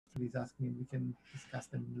please ask me and we can discuss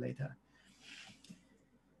them later.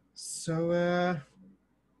 So,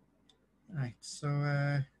 right. So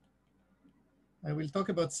I will talk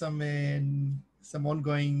about some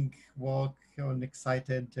ongoing work on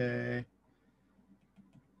excited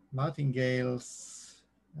martingales.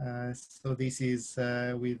 So this is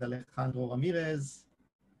with Alejandro Ramirez.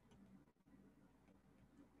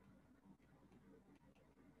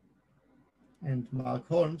 And Mark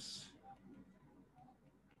Holmes.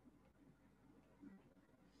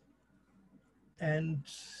 And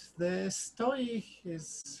the story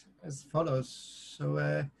is as follows.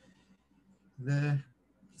 So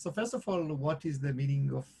so first of all, what is the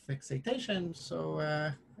meaning of excitation? So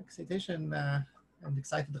excitation and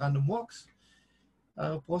excited random walks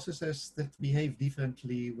are processes that behave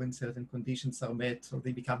differently when certain conditions are met, so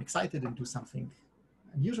they become excited and do something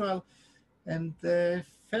unusual. And the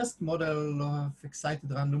first model of excited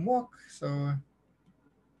random walk, so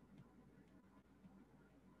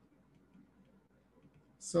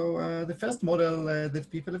the first model that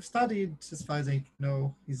people have studied, as far as I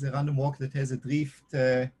know, is a random walk that has a drift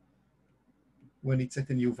when it's at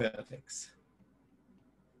a new vertex.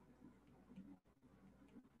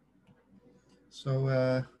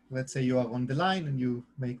 So let's say you are on the line and you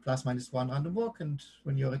make ±1 random walk, and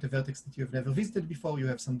when you're at a vertex that you've never visited before, you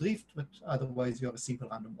have some drift, but otherwise you have a simple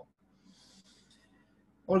random walk.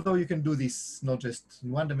 Although you can do this not just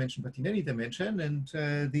in one dimension, but in any dimension. And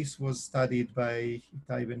this was studied by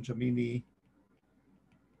Itai Benjamini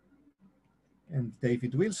and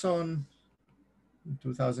David Wilson in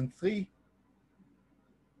 2003.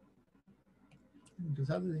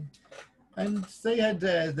 And they had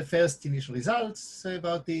the first initial results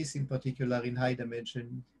about this. In particular, in high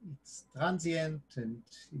dimension, it's transient, and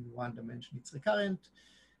in one dimension, it's recurrent.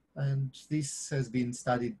 And this has been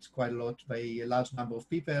studied quite a lot by a large number of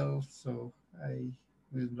people, so I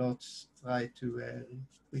will not try to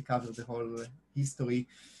recover the whole history.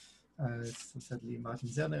 So sadly, Martin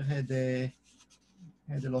Zerner had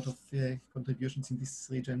a lot of contributions in this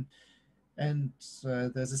region. And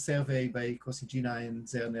there's a survey by Kosigina and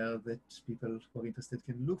Zerner that people who are interested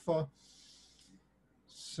can look for.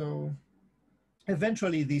 So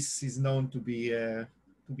eventually, this is known to be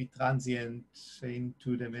transient in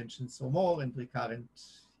 2 dimensions or more and recurrent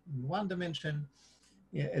in 1 dimension,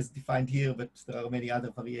 as defined here, but there are many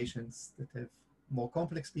other variations that have more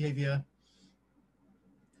complex behavior.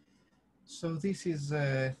 So this is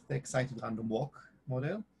the excited random walk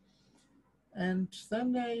model. And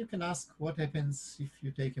then you can ask what happens if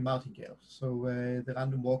you take a martingale. So the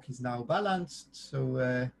random walk is now balanced. So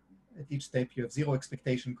at each step, you have 0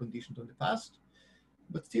 expectation conditioned on the past.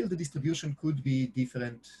 But still, the distribution could be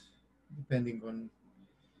different depending on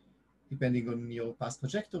your past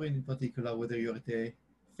trajectory, and in particular, whether you're at a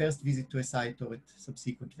first visit to a site or at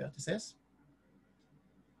subsequent vertices.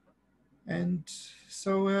 And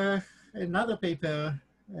so another paper,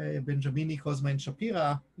 Benjamini, Kozma, and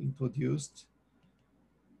Shapira introduced.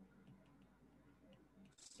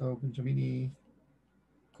 So Benjamini,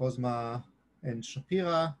 Kozma, and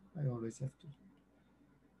Shapira, I always have to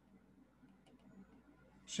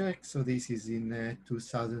check. So this is in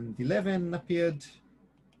 2011 appeared.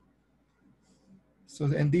 So,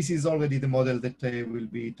 and this is already the model that I will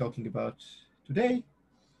be talking about today.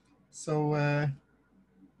 So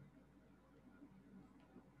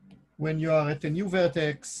when you are at a new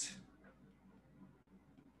vertex,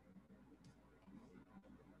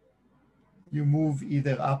 you move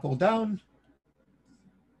either up or down.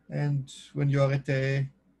 And when you are at a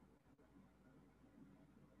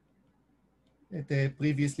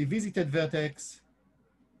previously visited vertex,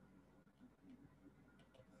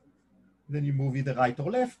 then you move either right or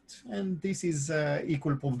left, and this is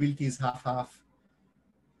equal probabilities, half-half.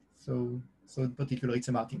 So in particular, it's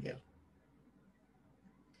a martingale.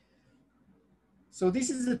 So this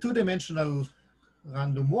is a 2-dimensional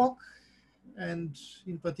random walk, and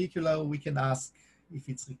in particular, we can ask if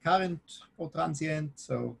it's recurrent or transient.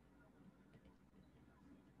 So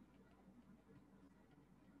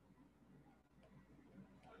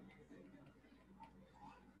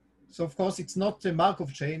of course, it's not a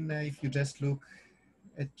Markov chain if you just look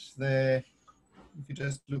at the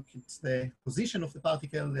position of the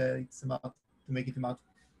particle. It's to make it a Markov.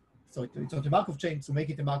 So it's not a Markov chain. To make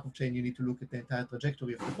it a Markov chain, you need to look at the entire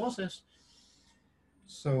trajectory of the process.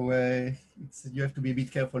 So you have to be a bit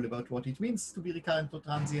careful about what it means to be recurrent or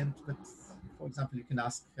transient. But for example, you can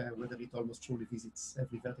ask whether it almost truly visits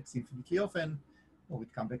every vertex infinitely often, or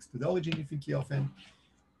it comes back to the origin infinitely often.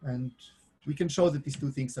 And we can show that these 2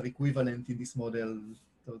 things are equivalent in this model,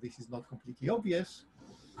 though this is not completely obvious.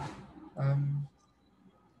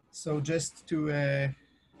 So just to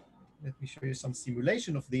let me show you some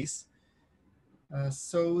simulation of this.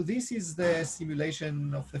 So this is the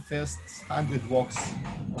simulation of the first 100 walks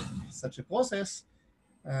of such a process.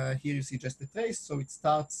 Here you see just the trace, so it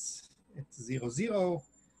starts at 0, 0.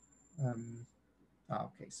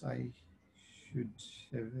 Okay, so I should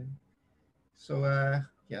have,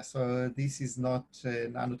 yeah, so this is not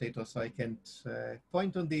an annotator, so I can't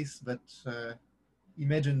point on this, but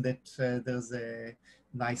imagine that there's a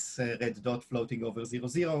nice red dot floating over 0,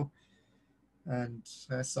 0. And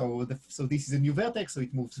so this is a new vertex, so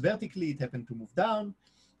it moves vertically, it happened to move down.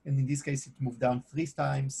 And in this case, it moved down 3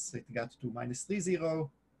 times. It got to -3,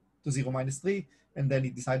 0, to 0, -3. And then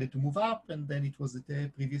it decided to move up, and then it was at a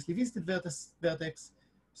previously visited vertex.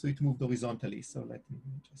 So it moved horizontally. So let me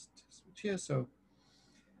just switch here. So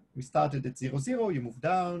we started at 0, 0, you move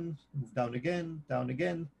down again, down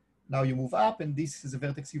again. Now you move up, and this is a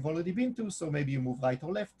vertex you've already been to. So maybe you move right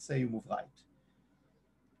or left, say you move right.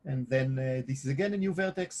 And then this is again a new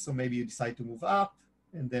vertex. So maybe you decide to move up,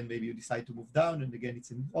 and then maybe you decide to move down. And again,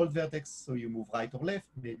 it's an old vertex. So you move right or left,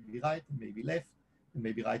 maybe right, and maybe left, and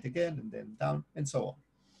maybe right again, and then down, and so on.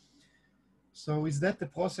 So is that the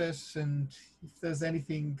process? And if there's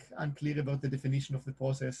anything unclear about the definition of the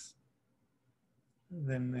process,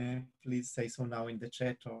 then please say so now in the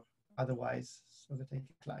chat or otherwise so that I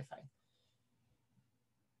can clarify.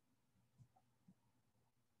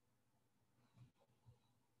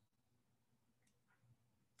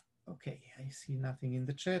 Okay, I see nothing in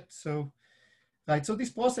the chat. So, right, so this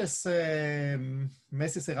process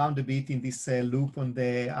messes around a bit in this loop on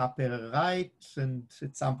the upper right, and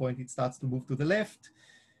at some point it starts to move to the left,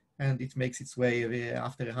 and it makes its way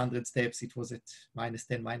after 100 steps, it was at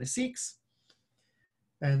 -10, -6.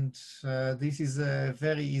 And this is a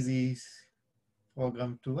very easy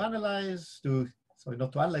program to analyze, sorry,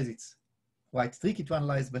 not to analyze, it's quite tricky to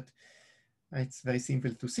analyze, but it's very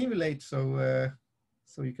simple to simulate.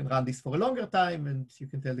 So you can run this for a longer time, and you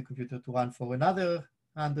can tell the computer to run for another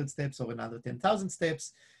 100 steps or another 10,000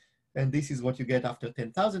 steps. And this is what you get after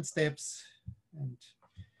 10,000 steps. And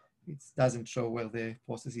it doesn't show where the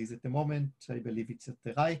process is at the moment. I believe it's at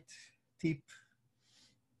the right tip.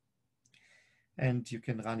 And you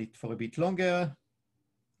can run it for a bit longer.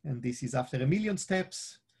 And this is after 1,000,000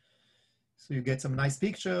 steps. So you get some nice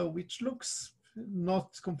picture, which looks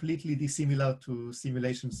not completely dissimilar to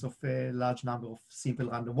simulations of a large number of simple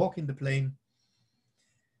random walk in the plane.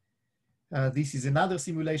 This is another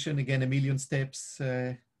simulation, again, 1,000,000 steps,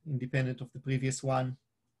 independent of the previous one.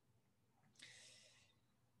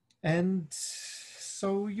 And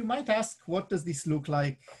so you might ask, what does this look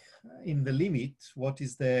like in the limit? What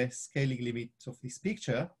is the scaling limit of this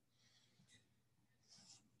picture?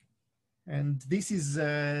 And this is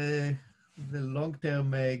the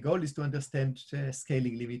long-term goal is to understand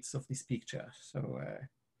scaling limits of this picture. So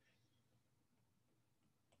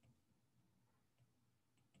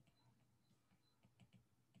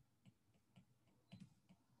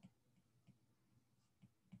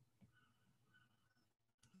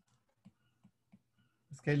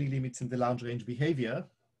scaling limits in the large range behavior.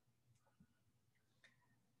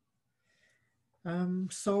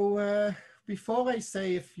 Before I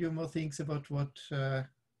say a few more things about what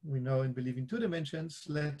we know and believe in 2 dimensions,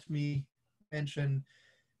 let me mention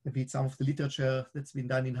a bit some of the literature that's been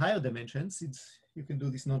done in higher dimensions. You can do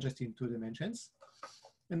this not just in 2 dimensions.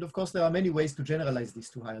 And of course, there are many ways to generalize this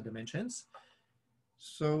to higher dimensions.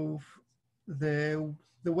 So the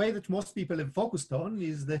way that most people have focused on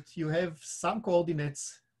is that you have some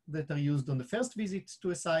coordinates that are used on the first visit to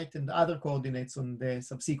a site and other coordinates on the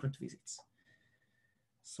subsequent visits.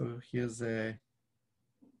 So here's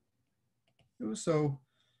so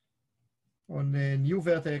on a new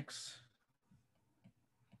vertex,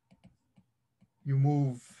 you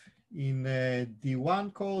move in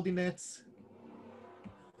D1 coordinates,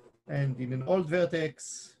 and in an old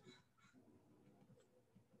vertex,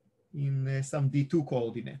 in some D2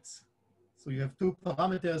 coordinates. So you have 2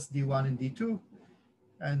 parameters, D1 and D2,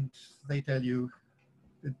 and they tell you,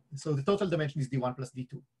 so the total dimension is D1 plus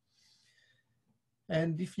D2.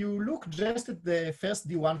 And if you look just at the first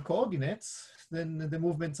D1 coordinates, then the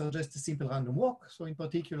movements are just a simple random walk. So in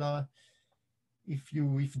particular, if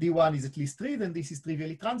D1 is at least 3, then this is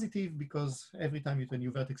trivially transitive, because every time you to a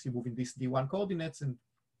new vertex, you move in these D1 coordinates, and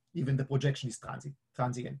even the projection is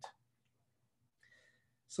transient.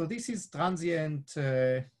 So this is transient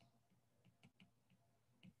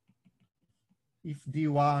if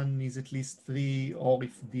D1 is at least 3, or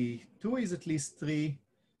if D2 is at least 3,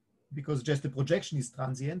 because just the projection is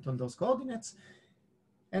transient on those coordinates.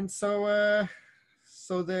 And so,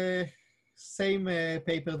 so the same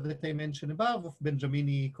paper that I mentioned above of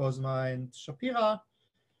Benjamini, Kozma, and Shapira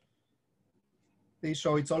they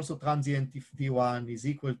show it's also transient if D1 is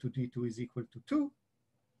equal to D2 is equal to 2.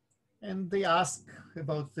 And they ask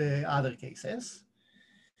about the other cases.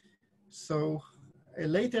 So a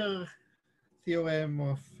later theorem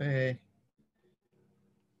of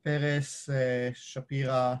Perez,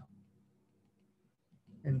 Shapira,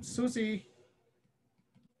 and Susi.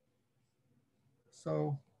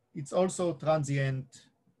 So it's also transient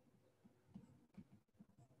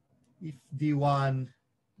if D1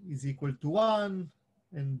 is equal to 1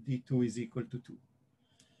 and D2 is equal to 2.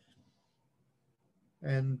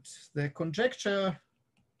 And the conjecture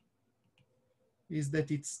is that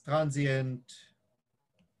it's transient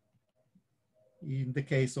in the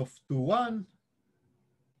case of 2, 1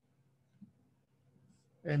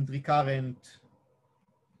 and recurrent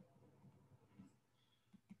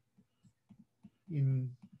in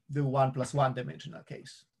the 1 plus 1 dimensional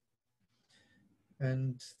case.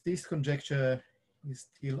 And this conjecture is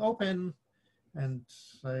still open, and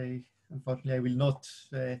unfortunately I will not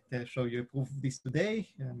show you a proof of this today,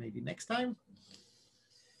 maybe next time.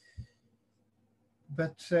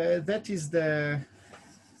 But that is the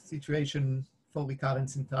situation for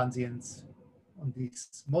recurrence and transience on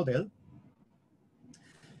this model.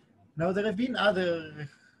 Now there have been other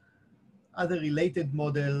related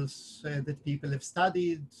models that people have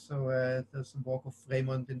studied. So there's some work of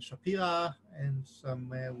Raymond and Shapira, and some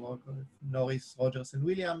work of Norris, Rogers, and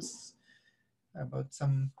Williams about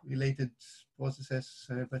some related processes,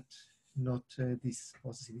 but not this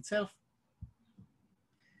process in itself.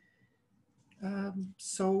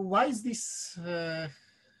 So why is this?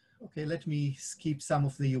 Okay, let me skip some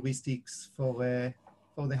of the heuristics for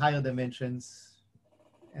the higher dimensions.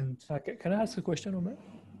 And can I ask a question, Omer?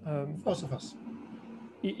 Of course.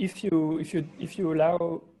 If you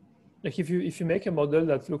allow, like if you make a model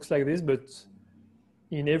that looks like this, but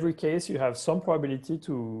in every case you have some probability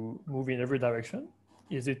to move in every direction,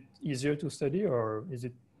 is it easier to study, or is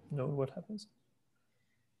it what happens?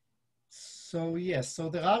 So yes, so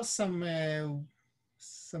there are some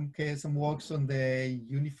works on the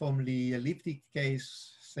uniformly elliptic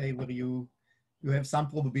case, say where you have some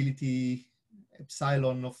probability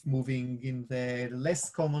epsilon of moving in the less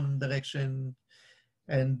common direction,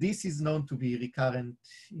 and this is known to be recurrent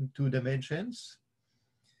in 2 dimensions.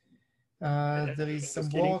 There is some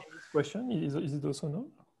work. Question is it also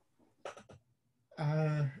known?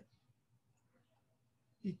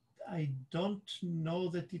 I don't know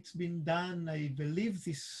that it's been done. I believe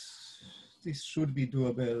this should be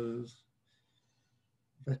doable,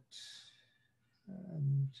 but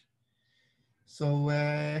so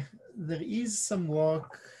there is some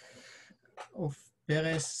work of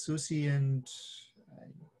Perez, Susi, and I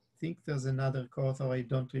think there's another co-author, I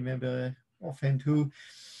don't remember offhand who,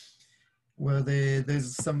 where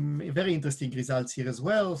there's some very interesting results here as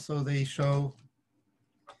well. So they show,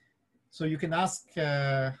 so you can ask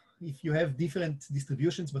if you have different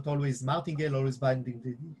distributions, but always martingale, always binding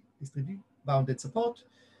the bounded support,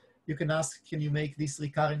 you can ask, can you make this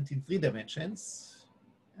recurrent in 3 dimensions?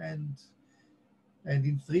 And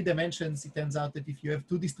in 3 dimensions, it turns out that if you have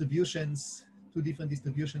 2 different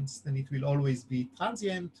distributions, then it will always be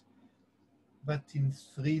transient. But in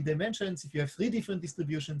 3 dimensions, if you have 3 different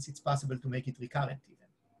distributions, it's possible to make it recurrent even.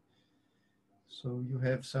 So you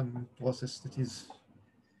have some process that is,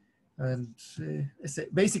 and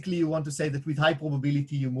basically you want to say that with high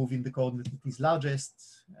probability, you move in the coordinate that is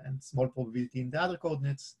largest, and small probability in the other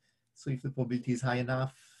coordinates. So if the probability is high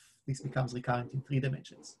enough, this becomes recurrent in 3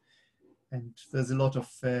 dimensions. And there's a lot of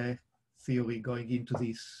theory going into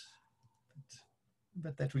this,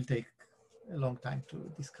 but that will take a long time to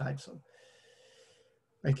describe. So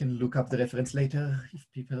I can look up the reference later if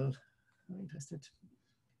people are interested.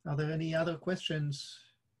 Are there any other questions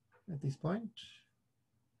at this point?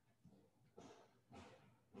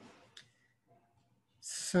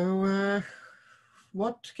 So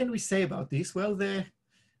what can we say about this? Well,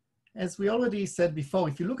 as we already said before,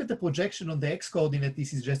 if you look at the projection on the x coordinate,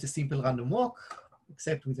 this is just a simple random walk,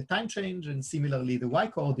 except with a time change. And similarly, the y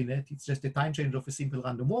coordinate, it's just a time change of a simple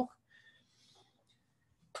random walk.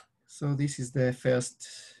 So this is the first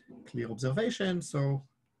clear observation. So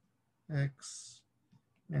x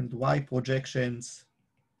and y projections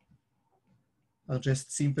are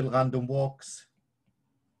just simple random walks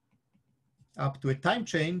up to a time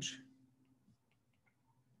change,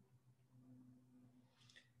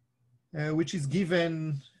 which is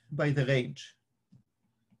given by the range.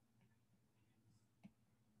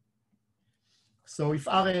 So if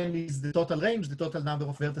Rn is the total range, the total number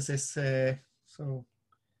of vertices, so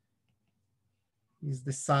is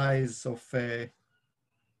the size of,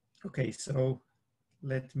 okay, so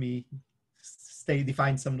let me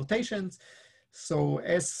define some notations. So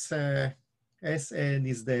Sn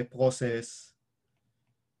is the process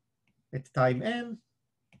at time n,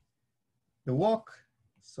 the walk.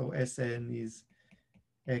 So Sn is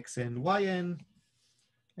xn, yn,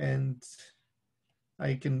 and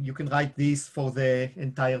you can write this for the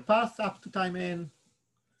entire path up to time n.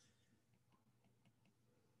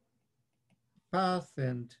 Path,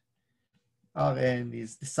 and Rn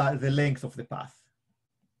is the length of the path.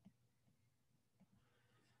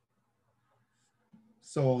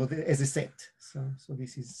 So as a set. So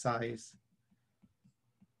this is size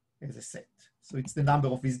as a set. So it's the number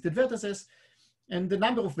of visited vertices, and the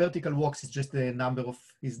number of vertical walks is just the number of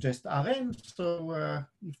Rn. So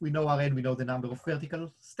if we know Rn, we know the number of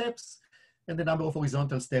vertical steps, and the number of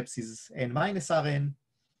horizontal steps is n minus Rn.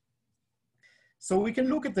 So we can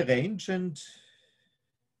look at the range, and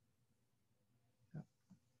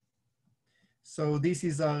so this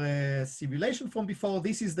is our simulation from before.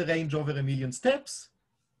 This is the range over 1,000,000 steps.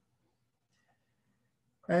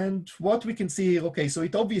 And what we can see, okay, so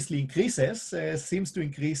it obviously increases, seems to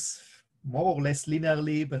increase more or less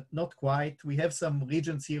linearly, but not quite. We have some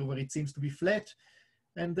regions here where it seems to be flat.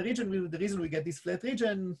 And the reason we get this flat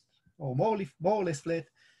region, or more or less flat,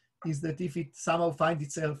 is that if it somehow finds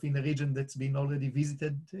itself in a region that's been already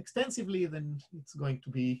visited extensively, then it's going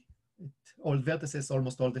to be at all vertices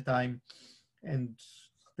almost all the time, and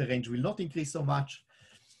the range will not increase so much.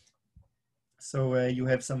 So you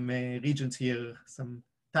have some regions here, some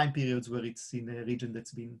time periods where it's in a region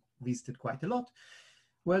that's been visited quite a lot.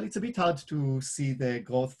 Well, it's a bit hard to see the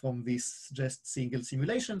growth from this just single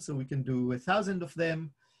simulation. So we can do 1,000 of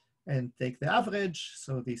them and take the average.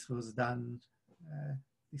 So this was done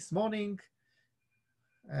this morning.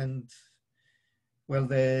 And well,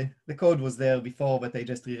 the code was there before, but I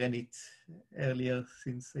just reran it earlier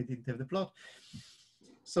since I didn't have the plot.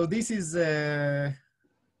 So this is, I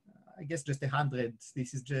guess, just 100.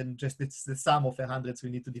 This is it's the sum of 100. So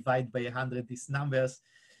we need to divide by 100 these numbers.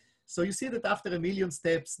 So you see that after 1,000,000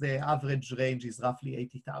 steps, the average range is roughly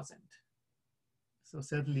 80,000. So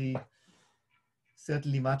certainly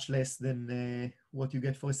much less than what you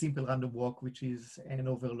get for a simple random walk, which is n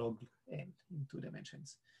over log n in 2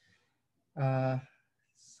 dimensions.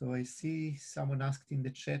 So I see someone asked in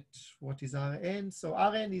the chat, what is Rn? So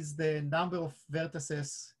Rn is the number of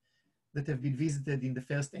vertices that have been visited in the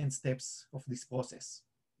first n steps of this process.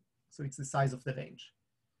 So it's the size of the range.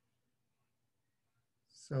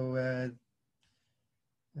 So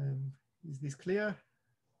is this clear?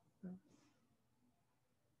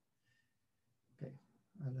 Okay,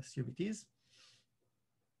 I'll assume it is.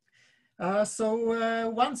 So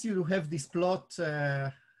once you have this plot,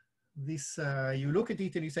 you look at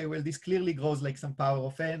it and you say, well, this clearly grows like some power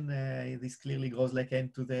of n. This clearly grows like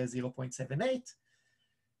n to the 0.78.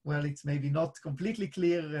 Well, it's maybe not completely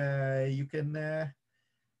clear. You can,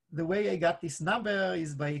 the way I got this number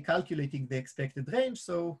is by calculating the expected range.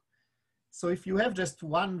 So if you have just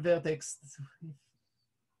one vertex,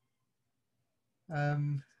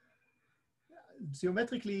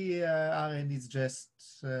 geometrically, Rn is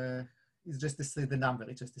just the number.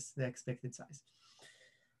 It's just the expected size.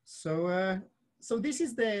 So this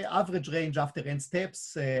is the average range after n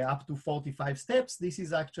steps, up to 45 steps. This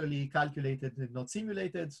is actually calculated and not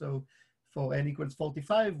simulated. So for n equals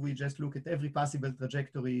 45, we just look at every possible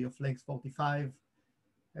trajectory of length 45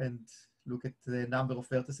 and look at the number of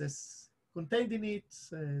vertices contained in it,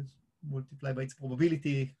 multiply by its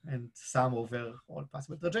probability, and sum over all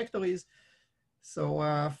possible trajectories. So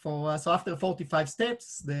so after 45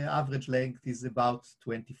 steps, the average length is about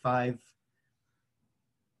 25.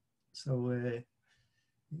 So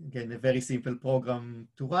again, a very simple program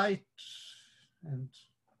to write, and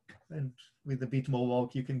with a bit more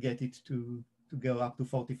work, you can get it to go up to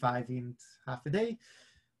 45 in half a day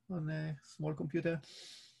on a small computer.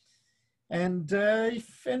 And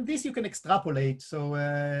this you can extrapolate. So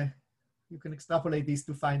you can extrapolate this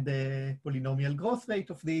to find the polynomial growth rate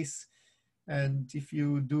of this. And if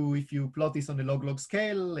you plot this on a log-log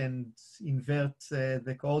scale and invert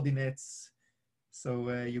the coordinates,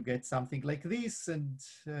 so you get something like this. And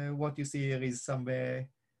what you see here is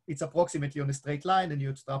it's approximately on a straight line, and you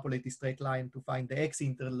extrapolate the straight line to find the x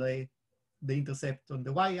interlay, the intercept on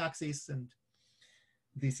the y-axis. And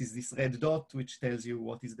this is this red dot, which tells you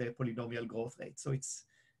what is the polynomial growth rate. So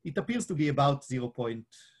it appears to be about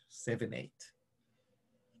 0.78.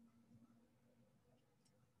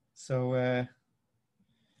 So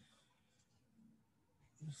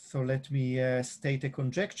let me state a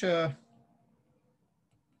conjecture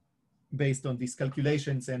based on these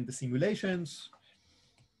calculations and the simulations.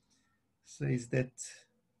 Says that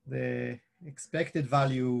the expected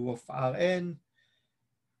value of Rn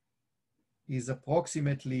is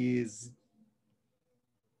approximately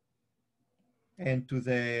n to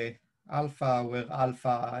the alpha, where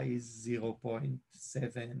alpha is 0.7,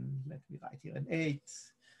 let me write here an 8.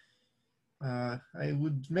 I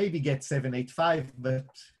would maybe get 785, but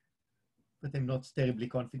I'm not terribly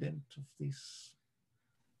confident of this.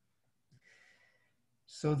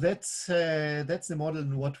 So that's the model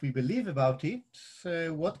and what we believe about it.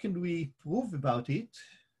 What can we prove about it?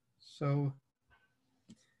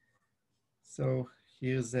 So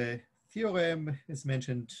here's a theorem, as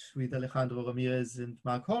mentioned, with Alejandro Ramirez and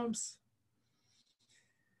Mark Holmes.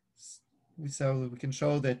 So we can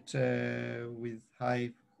show that with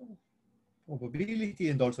high probability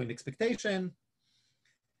and also in expectation,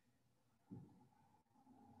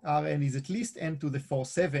 Rn is at least n to the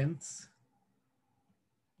 4/7.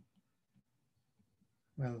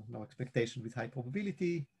 Well, no expectation with high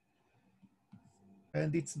probability.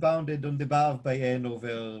 And it's bounded on the above by n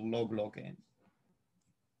over log n.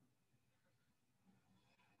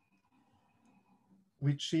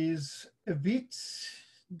 Which is a bit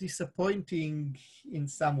disappointing in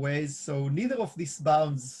some ways. So neither of these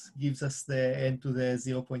bounds gives us the n to the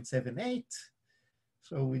 0.78.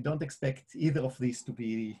 So we don't expect either of these to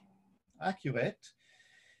be accurate.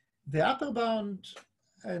 The upper bound,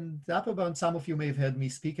 and the upper bound some of you may have heard me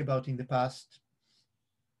speak about in the past.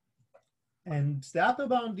 And the upper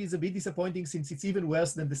bound is a bit disappointing since it's even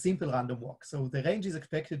worse than the simple random walk. So the range is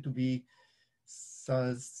expected to be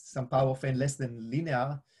some power of n less than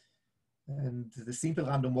linear. And the simple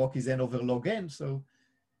random walk is n over log n. So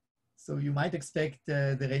you might expect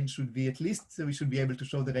the range should be at least, so we should be able to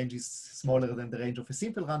show the range is smaller than the range of a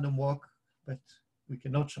simple random walk, but we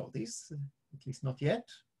cannot show this, at least not yet.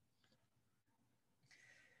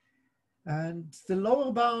 And the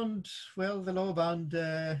lower bound, well, the lower bound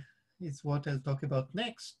is what I'll talk about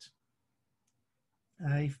next.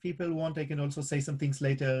 If people want, I can also say some things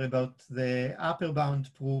later about the upper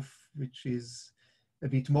bound proof, which is a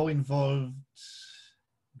bit more involved,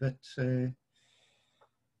 but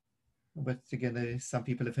again, some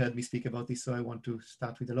people have heard me speak about this, so I want to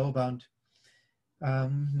start with the lower bound.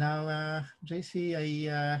 Now,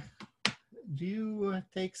 JC, do you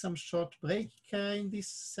take some short break in this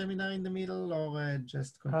seminar in the middle, or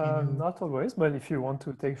just continue? Not always, but if you want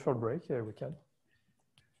to take a short break, we can.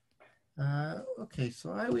 Okay,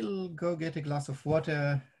 so I will go get a glass of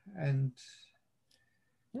water and...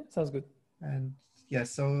 Yeah, sounds good. And yeah,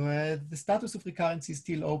 so the status of recurrence is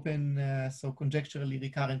still open, so conjecturally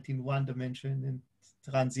recurrent in one dimension and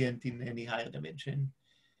transient in any higher dimension.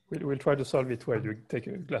 We'll try to solve it while you take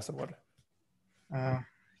a glass of water.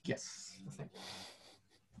 Yes.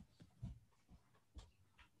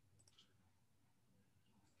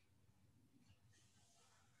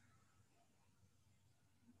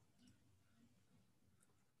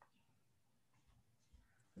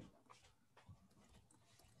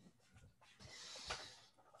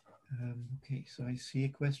 Okay, so I see a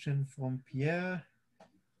question from Pierre.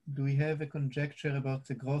 Do we have a conjecture about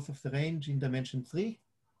the growth of the range in dimension 3?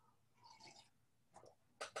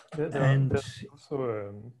 There's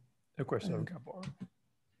also a question of Gabor.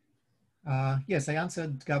 Yes, I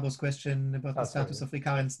answered Gabor's question about the status of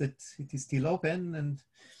recurrence, that it is still open.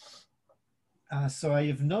 And so I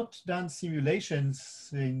have not done simulations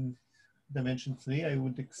in dimension 3. I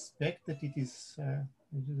would expect that it is,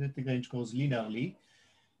 that the range goes linearly.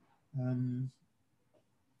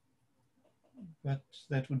 But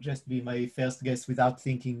that would just be my first guess without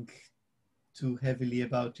thinking too heavily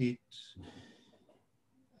about it.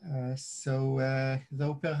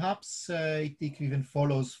 Though perhaps it even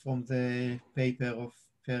follows from the paper of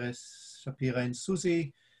Perez, Shapira, and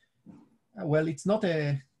Susi. Well, it's not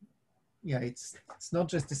a, yeah, it's not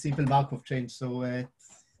just a simple Markov chain. So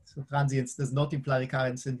transience does not imply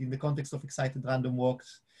recurrence, and in the context of excited random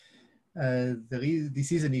walks,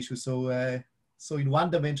 this is an issue. So in one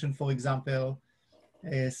dimension, for example,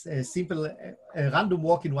 a random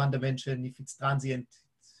walk in one dimension, if it's transient,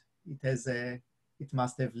 it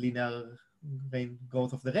must have linear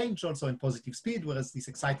growth of the range also in positive speed, whereas these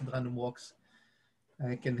excited random walks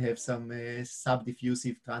can have some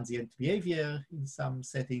sub-diffusive transient behavior in some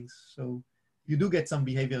settings. So you do get some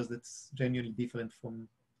behaviors that's genuinely different from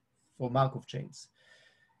Markov chains.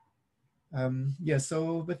 Yeah,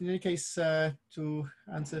 but in any case, to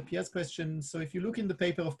answer Pierre's question, so if you look in the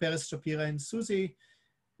paper of Perez, Shapira, and Susi,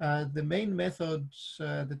 the main method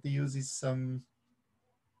that they use is some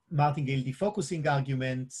martingale defocusing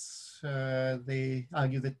arguments. They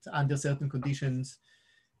argue that under certain conditions,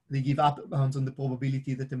 they give upper bounds on the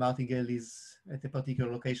probability that the martingale is at a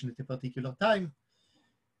particular location at a particular time.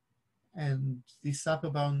 And this upper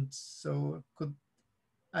bound, so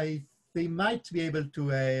I they might be able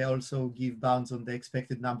to also give bounds on the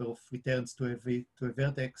expected number of returns to a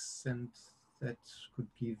vertex, and that could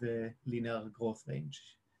give a linear growth range.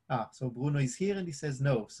 So Bruno is here and he says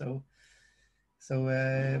no. So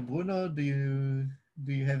Bruno, do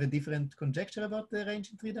you have a different conjecture about the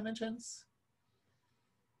range in 3 dimensions?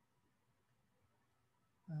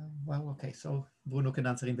 Well, okay, so Bruno can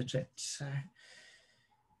answer in the chat.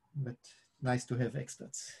 But nice to have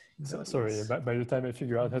experts. Sorry, by the time I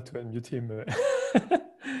figure out how to unmute him.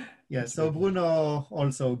 Yeah, so Bruno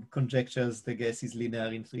also conjectures the gas is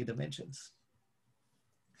linear in 3 dimensions.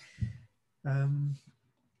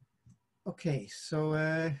 Okay,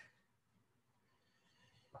 so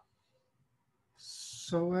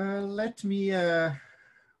let me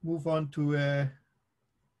move on to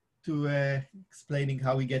explaining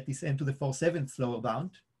how we get this n to the 4/7 lower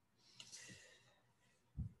bound.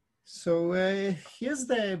 So here's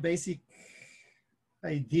the basic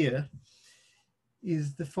idea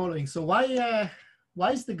is the following. So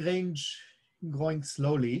why is the range growing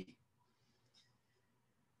slowly?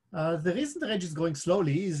 The reason the range is growing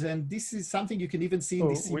slowly is, and this is something you can even see in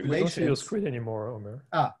this simulation. We don't see your screen anymore, Omer.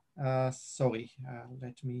 Sorry,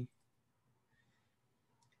 let me.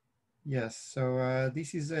 Yes, so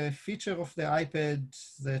this is a feature of the iPad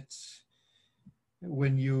that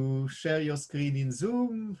when you share your screen in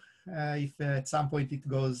Zoom, if at some point it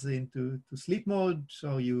goes into sleep mode,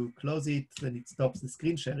 so you close it, then it stops the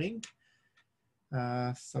screen sharing.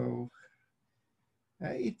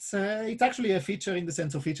 It's actually a feature in the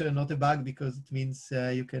sense of feature and not a bug, because it means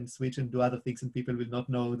you can switch and do other things and people will not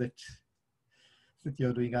know that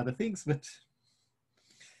you're doing other things. But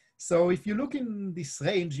so if you look in this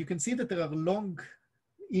range, you can see that there are long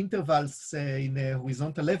intervals in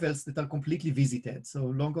horizontal levels that are completely visited. So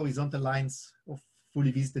long horizontal lines of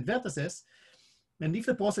fully visited vertices. And if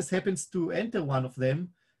the process happens to enter one of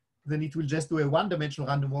them, then it will just do a one-dimensional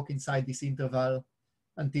random walk inside this interval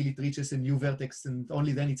until it reaches a new vertex, and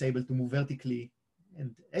only then it's able to move vertically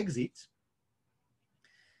and exit.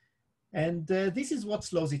 And this is what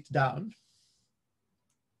slows it down.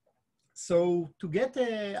 So to get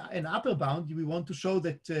an upper bound, we want to show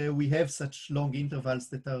that we have such long intervals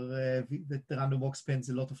that are that the random walk spends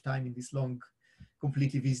a lot of time in these long,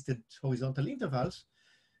 completely visited horizontal intervals.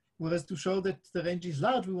 Whereas to show that the range is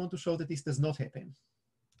large, we want to show that this does not happen.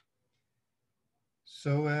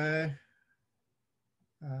 So,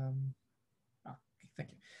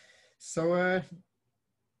 thank you. So,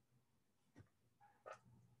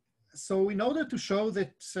 so in order to show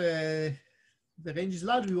that the range is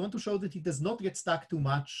large, we want to show that it does not get stuck too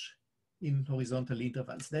much in horizontal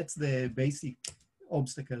intervals. That's the basic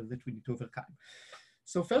obstacle that we need to overcome.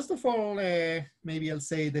 So first of all, maybe I'll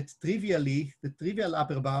say that trivially, the trivial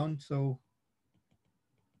upper bound, so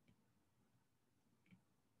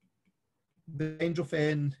the range of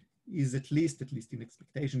n is at least in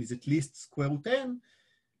expectation, is at least square root n.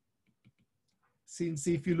 Since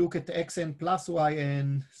if you look at xn plus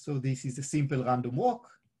yn, so this is a simple random walk.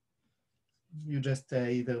 You just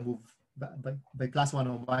either move by +1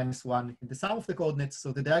 or -1 in the sum of the coordinates.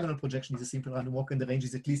 So the diagonal projection is a simple random walk and the range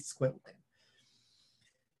is at least square root n.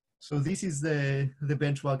 So this is the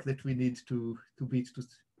benchmark that we need to beat to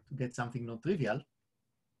get something non-trivial.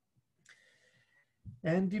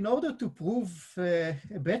 And in order to prove a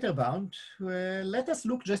better bound, let us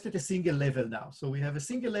look just at a single level now. So we have a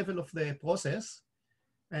single level of the process,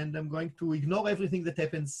 and I'm going to ignore everything that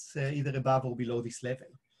happens either above or below this level.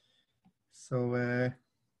 So,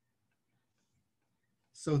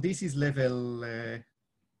 so this is level,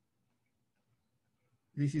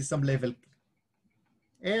 this is some level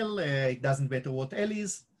L, it doesn't matter what L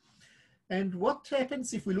is. And what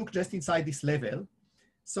happens if we look just inside this level?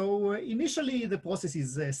 So initially the process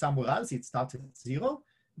is somewhere else, it starts at 0,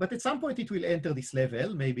 but at some point it will enter this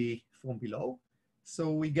level, maybe from below.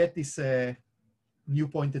 So we get this new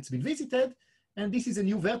point that's been visited, and this is a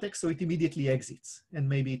new vertex, so it immediately exits, and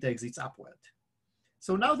maybe it exits upward.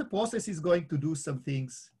 So now the process is going to do some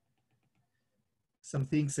things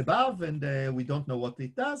above, and we don't know what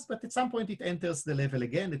it does, but at some point it enters the level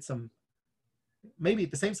again at some, maybe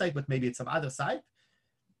at the same site, but maybe at some other site.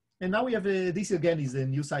 And now we have this again is a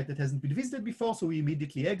new site that hasn't been visited before, so we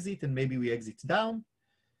immediately exit, and maybe we exit down,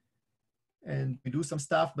 and we do some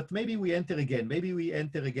stuff, but maybe we enter again. Maybe we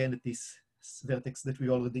enter again at this vertex that we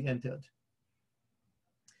already entered.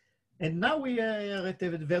 And now we are at the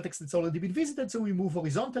vertex that's already been visited, so we move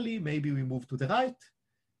horizontally, maybe we move to the right,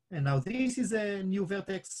 and now this is a new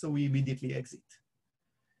vertex, so we immediately exit.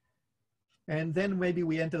 And then maybe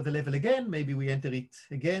we enter the level again, maybe we enter it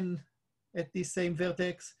again at this same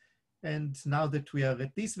vertex, And now that we are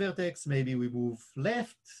at this vertex, maybe we move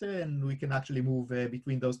left, and we can actually move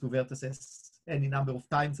between those two vertices any number of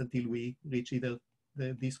times until we reach either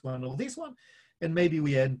this one or this one. And maybe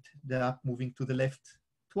we end up moving to the left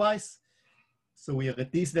twice. So we are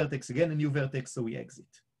at this vertex, again, a new vertex, so we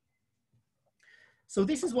exit. So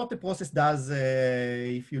this is what the process does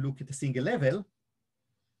if you look at a single level.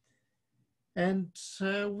 And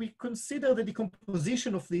we consider the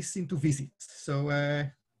decomposition of this into visits. So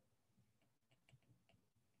a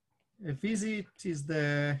visit is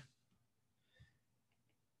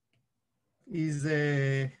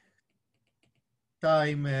a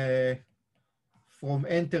time from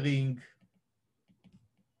entering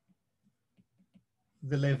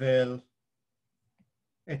the level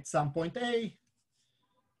at some point A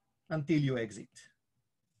until you exit,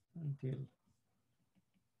 until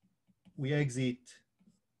we exit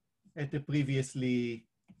at a previously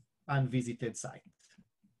unvisited site.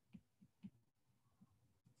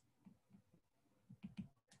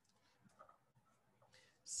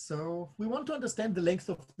 So we want to understand the length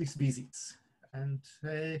of these visits. And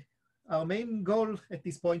our main goal at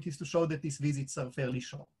this point is to show that these visits are fairly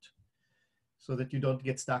short, so that you don't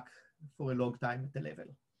get stuck for a long time at the level.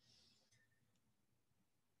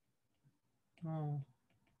 Oh.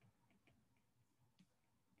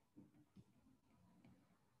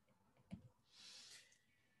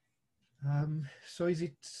 So is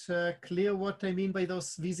it clear what I mean by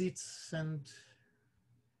those visits? And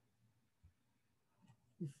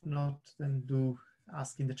if not, then do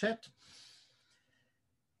ask in the chat.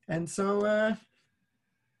 And so,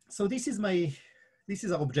 so this is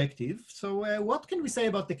our objective. So what can we say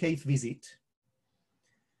about the kth visit?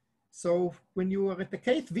 So when you are at the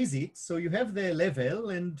kth visit, so you have the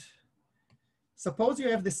level, and suppose you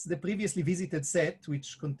have the previously visited set,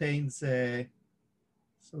 which contains,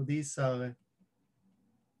 so these are,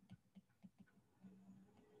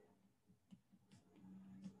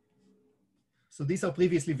 so these are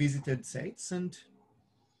previously visited sets. And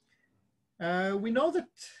we know that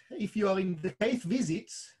if you are in the kth visit,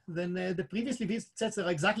 then the previously visited sets are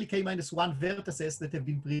exactly k-1 vertices that have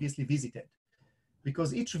been previously visited.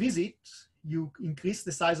 Because each visit, you increase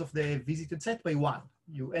the size of the visited set by 1.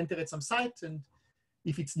 You enter at some site, and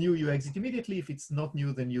if it's new, you exit immediately. If it's not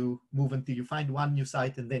new, then you move until you find one new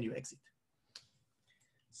site, and then you exit.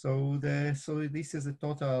 So this is a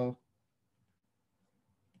total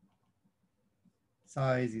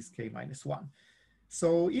size is k-1.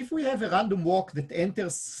 So if we have a random walk that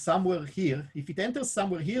enters somewhere here, if it enters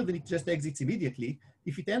somewhere here, then it just exits immediately.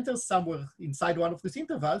 If it enters somewhere inside one of these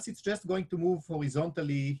intervals, it's just going to move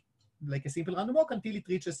horizontally like a simple random walk until it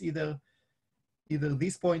reaches either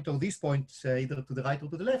this point or this point, either to the right or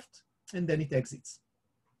to the left, and then it exits.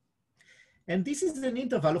 And this is an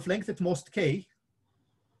interval of length at most k.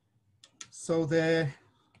 So the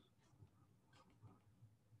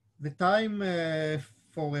time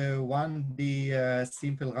for a 1D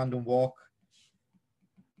simple random walk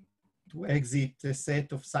to exit a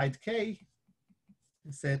set of side k,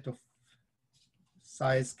 a set of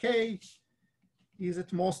size k, is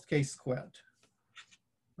at most k squared.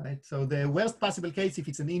 Right? So the worst possible case, if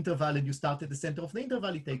it's an interval and you start at the center of the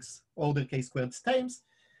interval, it takes order k squared times.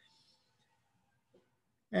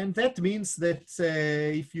 And that means that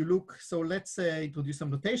if you look, so let's introduce some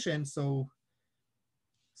notation. So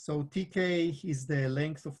tk is the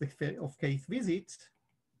length of kth visit.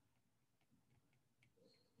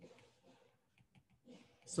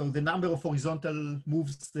 So the number of horizontal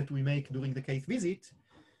moves that we make during the kth visit.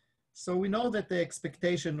 So we know that the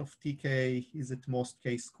expectation of tk is at most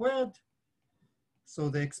k squared. So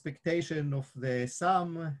the expectation of the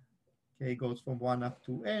sum, k goes from 1 up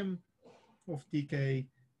to m, of tk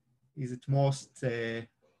is at most m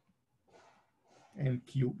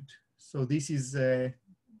cubed. So this is an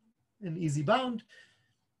easy bound.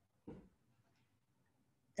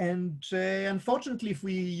 And unfortunately, if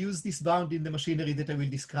we use this bound in the machinery that I will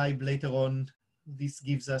describe later on, this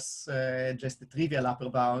gives us just a trivial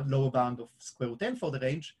lower bound of square root n for the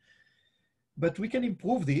range. But we can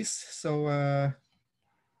improve this. So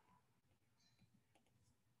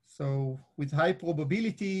with high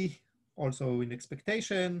probability, also in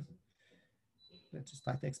expectation, let's just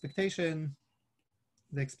start the expectation.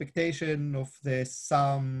 The expectation of the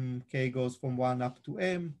sum k goes from 1 up to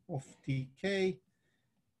m of tk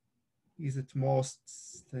is at most,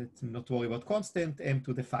 let's not worry about constant, m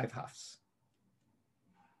to the 5/2.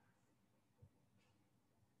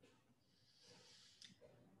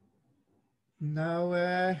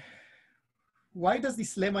 Now, why does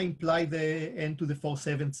this lemma imply the n to the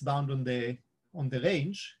 4/7 bound on the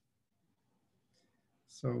range?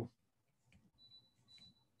 So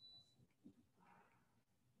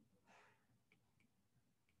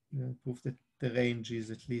prove that the range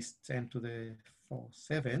is at least n to the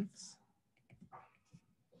 4/7.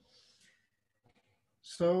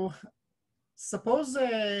 So suppose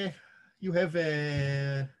you have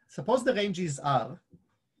suppose the range is R.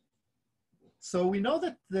 So we know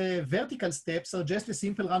that the vertical steps are just a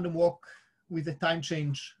simple random walk with a time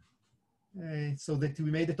change, so that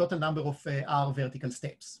we made a total number of R vertical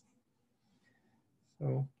steps.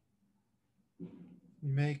 So we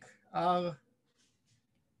make R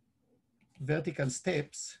vertical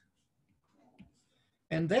steps.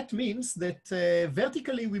 And that means that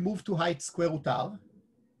vertically we move to height square root R.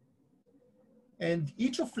 And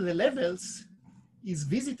each of the levels is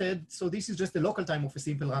visited. So this is just the local time of a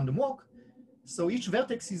simple random walk. So each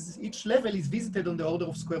level is visited on the order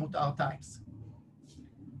of square root R times.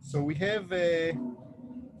 So we have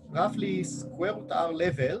roughly square root R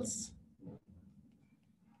levels.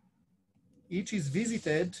 Each is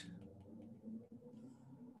visited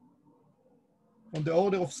on the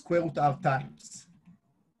order of square root R times.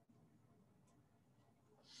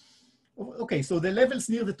 Okay, so the levels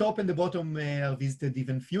near the top and the bottom are visited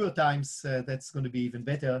even fewer times. That's going to be even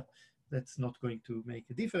better. That's not going to make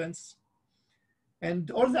a difference.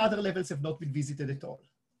 And all the other levels have not been visited at all.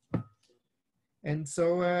 And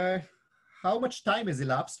so how much time has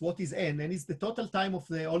elapsed? What is n? And it's the total time of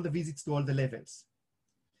all the visits to all the levels.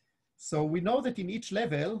 So we know that in each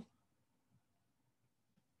level,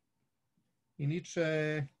 in each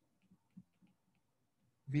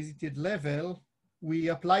visited level, we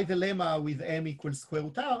apply the lemma with m equals square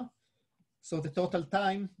root R. So the total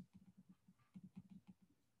time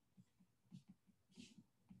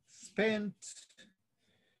spent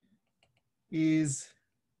is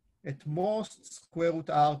at most square root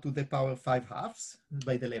R to the power 5/2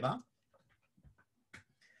 by the lemma.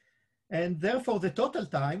 And therefore the total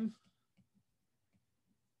time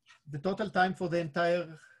for the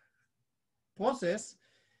entire process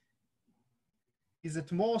is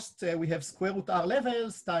at most, we have square root R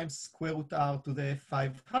levels times square root R to the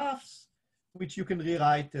 5/2, which you can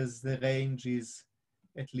rewrite as the range is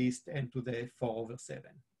at least n to the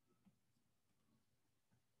 4/7.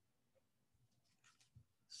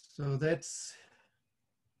 So that's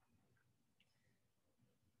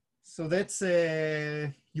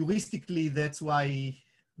heuristically, that's why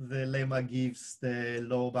the lemma gives the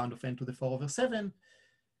lower bound of n to the 4/7.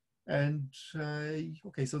 And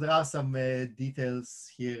okay, so there are some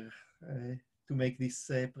details here to make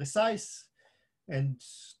this precise. And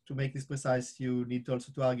to make this precise, you need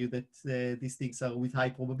also to argue that these things are with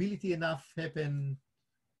high probability enough happen.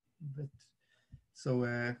 But so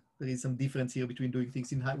there is some difference here between doing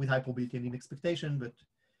things with high probability and in expectation, but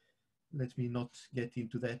let me not get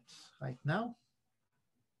into that right now.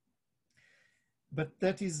 But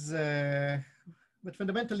that is, but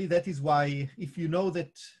fundamentally, that is why if you know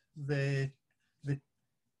that the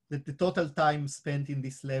total time spent in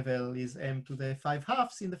this level is m to the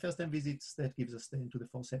 5/2 in the first m visits, that gives us the n to the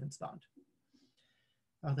 4/7 bound.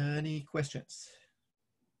 Are there any questions?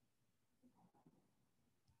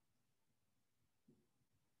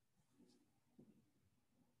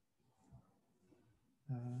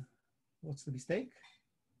 What's the mistake?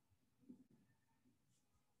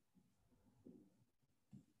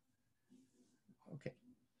 Okay.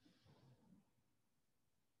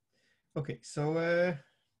 Okay, so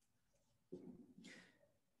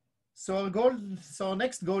our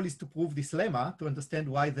next goal is to prove this lemma to understand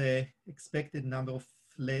why the expected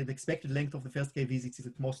length of the first k visits is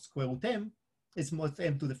at most square root m, is most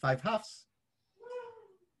m to the 5/2.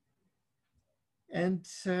 And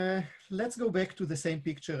let's go back to the same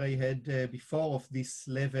picture I had before of this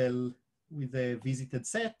level with the visited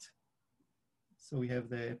set. So we have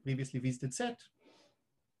the previously visited set.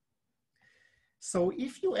 So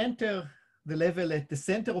if you enter the level at the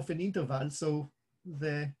center of an interval, so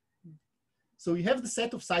you have the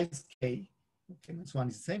set of size k, okay, that's one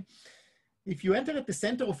is the same. If you enter at the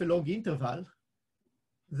center of a log interval,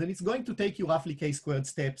 then it's going to take you roughly k²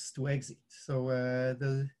 steps to exit.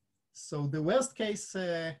 So the worst case,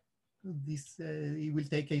 it will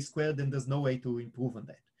take k², and there's no way to improve on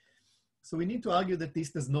that. So we need to argue that this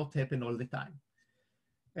does not happen all the time.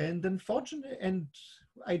 And unfortunately, and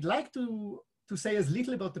I'd like to say as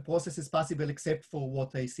little about the process as possible, except for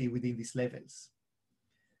what I see within these levels.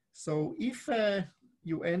 So if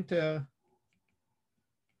you enter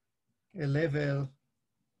a level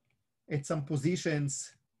at some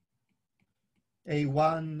positions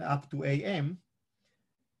A1 up to AM,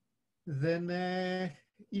 then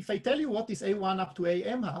if I tell you what is A1 up to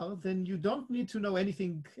AM are, then you don't need to know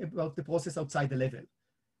anything about the process outside the level.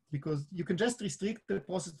 because you can just restrict the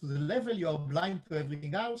process to the level, you are blind to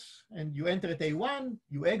everything else, and you enter at A1,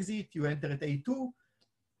 you exit, you enter at A2,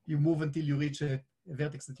 you move until you reach a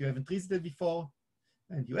vertex that you haven't visited before,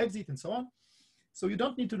 and you exit, and so on. So you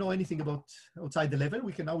don't need to know anything about outside the level.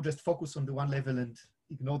 We can now just focus on the one level and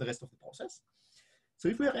ignore the rest of the process. So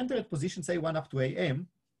if we are entered at position, say 1 up to AM,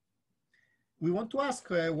 we want to ask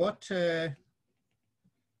what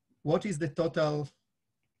is the total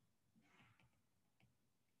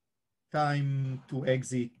time to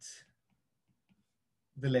exit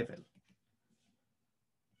the level.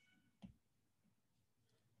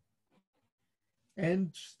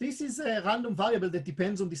 And this is a random variable that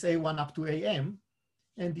depends on this A1 up to AM.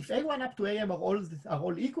 And if A1 up to AM are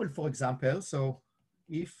all equal, for example, so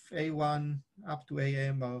if A1 up to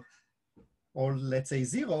AM are all, let's say,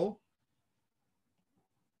 0,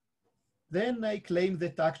 then I claim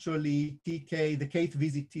that actually TK, the kth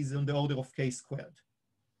visit, is on the order of k squared.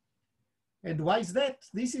 And why is that?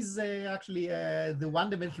 This is actually the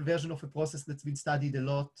one-dimensional version of a process that's been studied a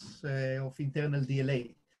lot of internal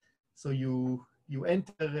DLA. So you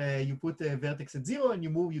enter, you put a vertex at 0 and you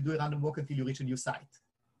move, you do a random walk until you reach a new site.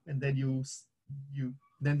 And then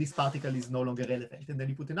then this particle is no longer relevant. And then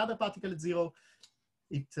you put another particle at 0.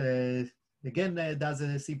 It again does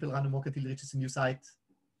a simple random walk until it reaches a new site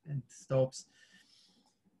and stops.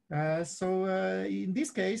 So in this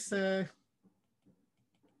case,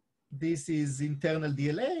 this is internal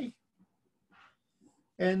DLA.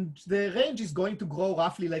 And the range is going to grow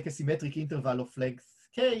roughly like a symmetric interval of length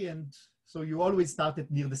k. And so you always start at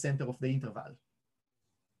near the center of the interval.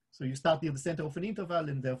 So you start near the center of an interval,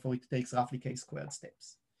 and therefore it takes roughly k squared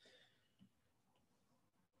steps.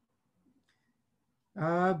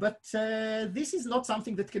 But this is not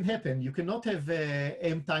something that can happen. You cannot have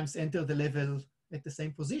m times enter the level at the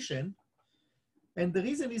same position. And the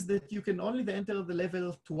reason is that you can only enter the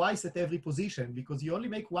level twice at every position, because you only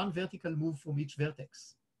make one vertical move from each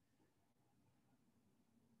vertex.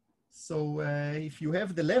 So if you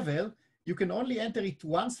have the level, you can only enter it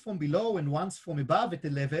once from below and once from above at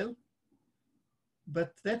the level.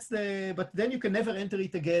 But then you can never enter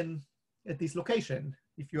it again at this location.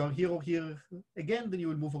 If you are here or here again, then you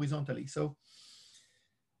will move horizontally. So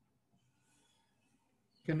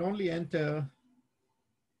you can only enter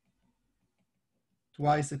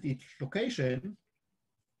twice at each location.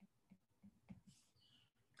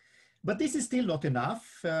 But this is still not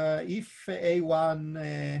enough. If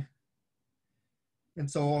A1 and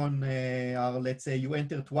so on are, let's say, you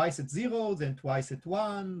enter twice at 0, then twice at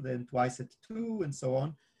 1, then twice at 2, and so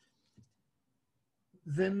on,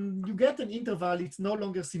 then you get an interval. It's no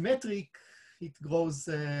longer symmetric. It grows,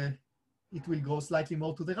 it will grow slightly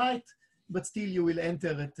more to the right, but still you will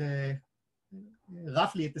enter at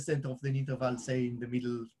roughly at the center of the interval, say in the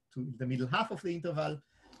middle to the middle half of the interval,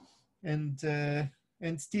 and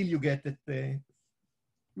still you get that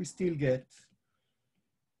we still get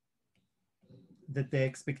that the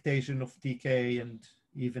expectation of TK and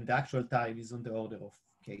even the actual time is on the order of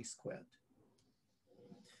k squared.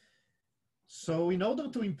 So in order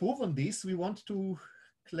to improve on this, we want to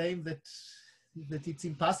claim that it's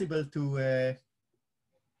impossible to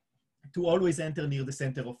always enter near the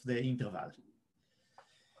center of the interval.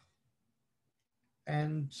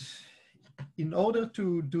 And in order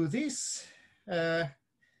to do this,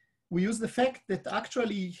 we use the fact that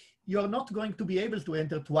actually you're not going to be able to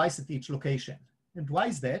enter twice at each location. And why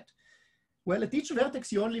is that? Well, at each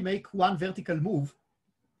vertex, you only make one vertical move.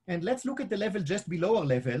 And let's look at the level just below our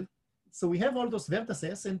level. So we have all those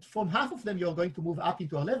vertices, and from half of them, you're going to move up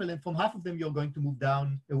into our level, and from half of them, you're going to move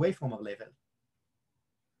down away from our level.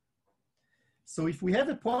 So if we have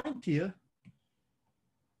a point here,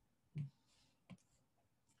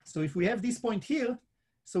 so if we have this point here,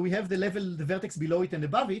 so we have the level, the vertex below it and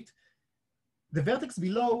above it. The vertex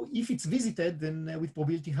below, if it's visited, then with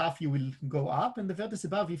probability half, you will go up. And the vertex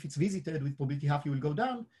above, if it's visited, with probability half, you will go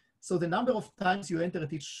down. So the number of times you enter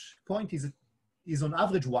at each point is on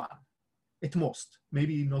average 1, at most.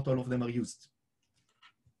 Maybe not all of them are used.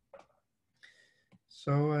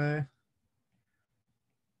 So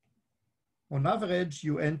on average,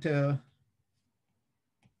 you enter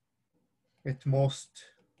at most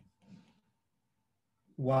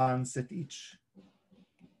once at each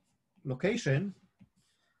location.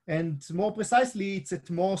 And more precisely, it's at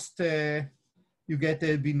most, you get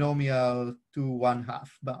a binomial to 1/2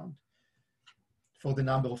 bound for the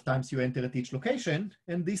number of times you enter at each location.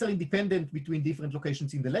 And these are independent between different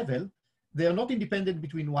locations in the level. They are not independent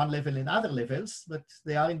between one level and other levels, but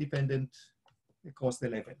they are independent across the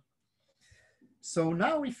level. So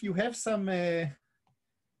now if you have some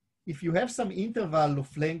interval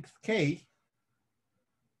of length k,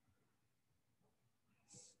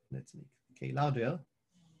 let's make k larger.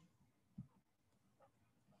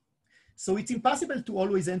 So it's impossible to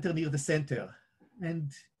always enter near the center.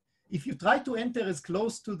 And if you try to enter as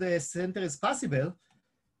close to the center as possible,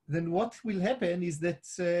 then what will happen is that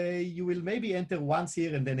you will maybe enter once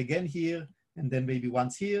here and then again here, and then maybe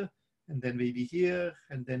once here, and then maybe here,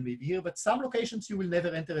 and then maybe here. But some locations you will never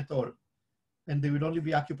enter at all. And they will only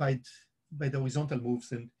be occupied by the horizontal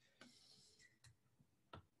moves.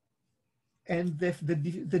 And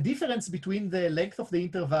the difference between the length of the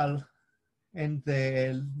interval and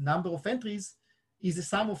the number of entries is the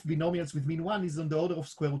sum of binomials with mean 1 is on the order of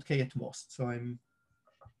square root k at most. So I'm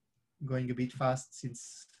going a bit fast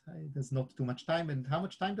since there's not too much time. And how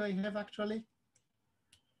much time do I have actually?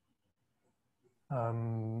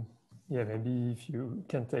 Yeah, maybe if you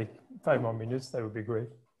can take 5 more minutes, that would be great.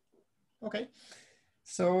 Okay.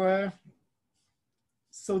 So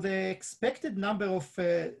so the expected number of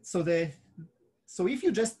so if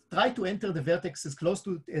you just try to enter the vertex as close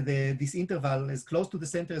to this interval as close to the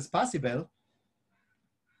center as possible.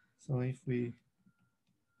 So if we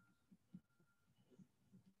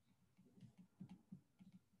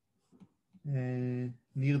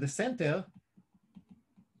near the center,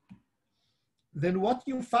 then what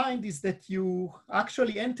you find is that you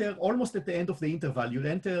actually enter almost at the end of the interval. You'll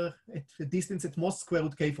enter at a distance at most square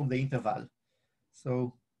root k from the interval.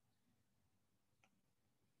 So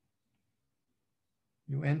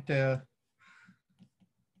you enter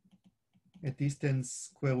at distance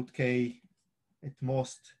square root k at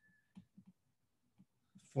most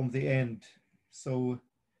from the end. So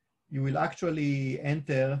you will actually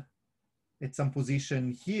enter at some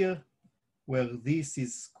position here where this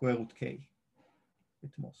is square root k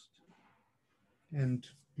at most. And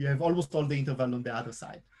you have almost all the interval on the other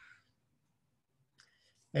side.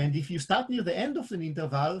 And if you start near the end of an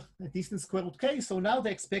interval at distance square root k, so now the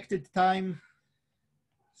expected time,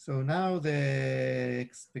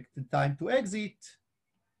 to exit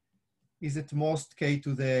is at most k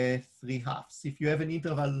to the 3/2. If you have an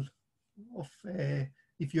interval of,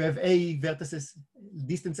 if you have a vertices,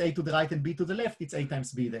 distance a to the right and b to the left, it's a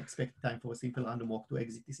times b, the expected time for a simple random walk to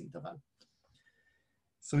exit this interval.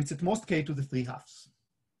 So it's at most k to the 3/2.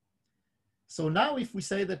 So now if we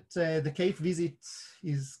say that the kth visit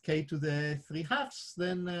is k to the 3/2,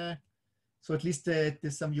 then, so at least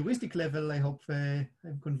at some heuristic level, I hope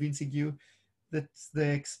I'm convincing you that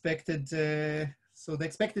the expected, so the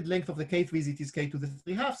expected length of the kth visit is k to the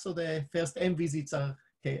 3/2. So the first m visits are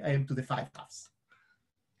m to the 5/2.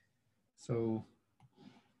 So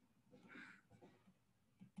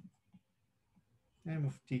m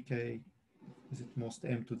of tk is at most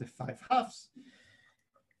m to the 5/2.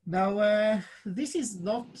 Now, this is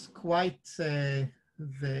not quite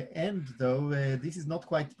the end, though. This is not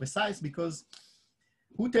quite precise because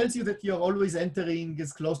who tells you that you're always entering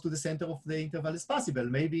as close to the center of the interval as possible?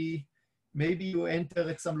 Maybe you enter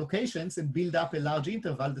at some locations and build up a large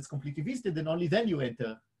interval that's completely visited, and only then you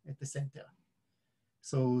enter at the center.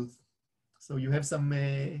 So you have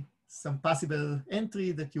some possible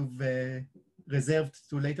entry that you've reserved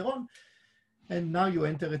to later on, and now you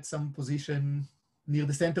enter at some position near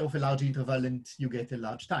the center of a large interval and you get a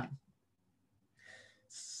large time.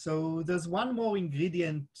 So there's one more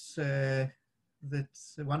ingredient,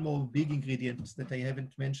 one more big ingredient that I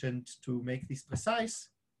haven't mentioned to make this precise.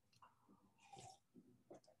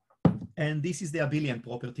 And this is the abelian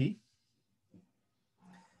property.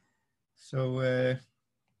 So,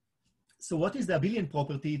 so what is the abelian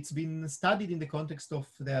property? It's been studied in the context of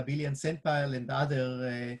the abelian sandpile and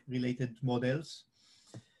other related models.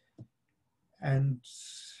 And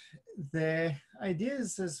the idea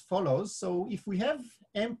is as follows. So if we have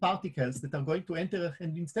m particles that are going to enter,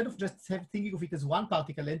 and instead of just thinking of it as one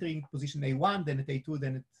particle entering position A1, then at A2,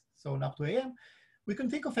 then at so on up to AM, we can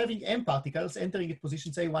think of having m particles entering at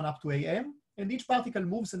positions A1 up to AM, and each particle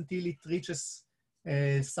moves until it reaches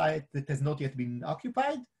a site that has not yet been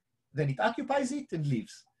occupied, then it occupies it and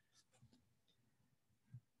leaves.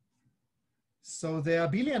 So the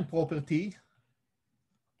abelian property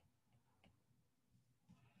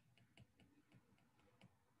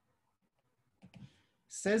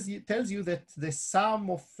tells you that the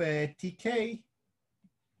sum of tk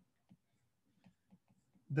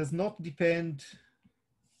does not depend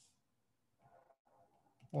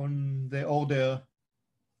on the order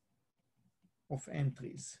of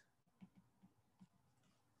entries.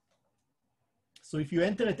 So if you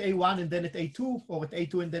enter at A1 and then at A2, or at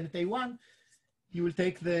A2 and then at A1, you will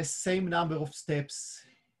take the same number of steps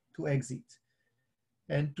to exit.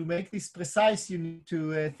 And to make this precise, you need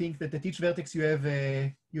to think that at each vertex you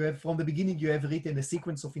have from the beginning, you have written a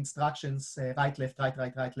sequence of instructions, right, left, right,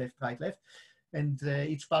 right, right, left, right, left. and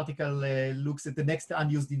each particle looks at the next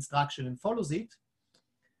unused instruction and follows it.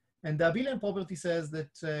 And the abelian property says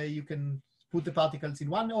that you can put the particles in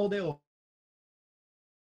one order or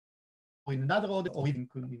in another order, or even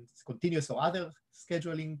in continuous or other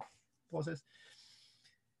scheduling process.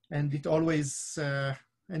 And it always,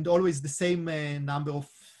 always the same number of,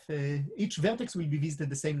 each vertex will be visited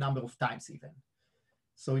the same number of times even.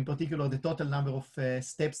 So in particular, the total number of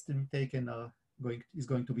steps taken is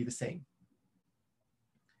going to be the same.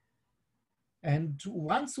 And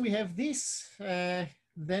once we have this,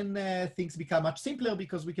 then things become much simpler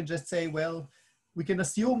because we can just say, well, we can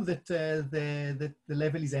assume that the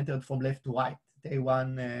level is entered from left to right.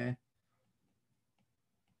 A1,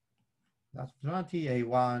 that's plenty.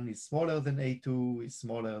 A1 is smaller than A2, is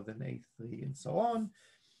smaller than A3, and so on.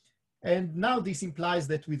 And now this implies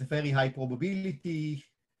that with very high probability,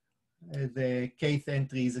 the kth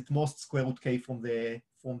entry is at most square root k from the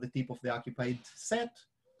tip of the occupied set.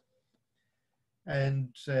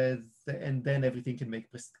 And then everything can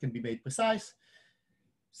be made precise.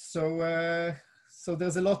 So so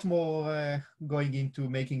there's a lot more going into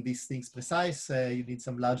making these things precise. You need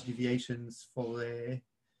some large deviations for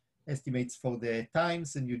estimates for the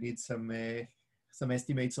times, and you need some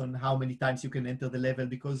estimates on how many times you can enter the level,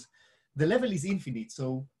 because the level is infinite.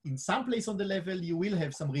 So in some place on the level, you will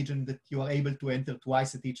have some region that you are able to enter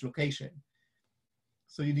twice at each location.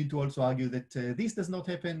 So you need to also argue that this does not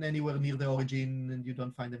happen anywhere near the origin and you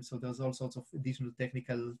don't find them. So there's all sorts of additional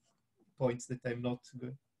technical points that I'm not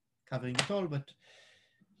covering at all, but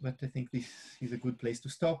I think this is a good place to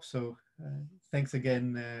stop. So thanks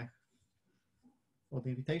again for the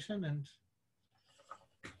invitation. And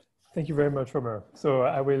thank you very much, Omer. So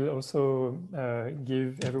I will also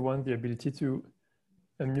give everyone the ability to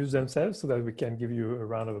amuse themselves so that we can give you a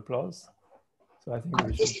round of applause. So I think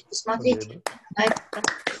we should. It's not it.